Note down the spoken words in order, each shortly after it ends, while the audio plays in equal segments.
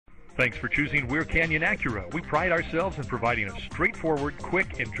Thanks for choosing Weir Canyon Acura. We pride ourselves in providing a straightforward,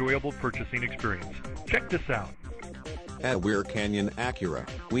 quick, enjoyable purchasing experience. Check this out. At Weir Canyon Acura,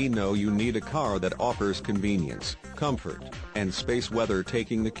 we know you need a car that offers convenience, comfort, and space, whether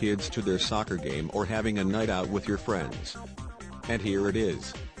taking the kids to their soccer game or having a night out with your friends. And here it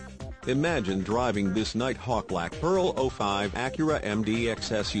is. Imagine driving this Nighthawk Black Pearl 05 Acura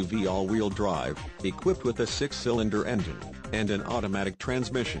MDX SUV all-wheel drive, equipped with a 6-cylinder engine and an automatic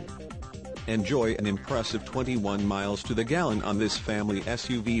transmission. Enjoy an impressive 21 miles to the gallon on this family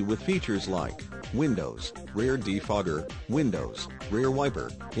SUV with features like windows, rear defogger, windows, rear wiper,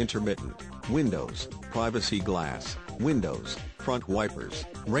 intermittent, windows, privacy glass, windows, front wipers,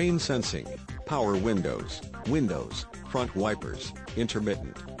 rain sensing, power windows, front wipers,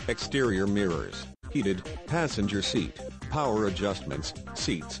 intermittent, exterior mirrors, heated passenger seat, power adjustments,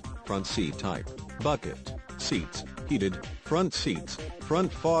 seats, front seat type, bucket, seats, heated front seats,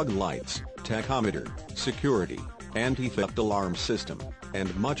 front fog lights, tachometer, security, anti-theft alarm system,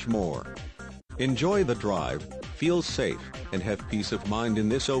 and much more. Enjoy the drive, feel safe, and have peace of mind in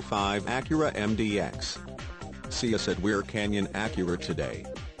this 05 Acura MDX. See us at Weir Canyon Acura today.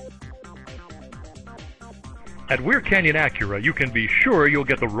 At Weir Canyon Acura, you can be sure you'll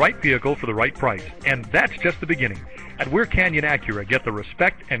get the right vehicle for the right price, and that's just the beginning. At Weir Canyon Acura, get the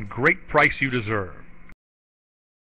respect and great price you deserve.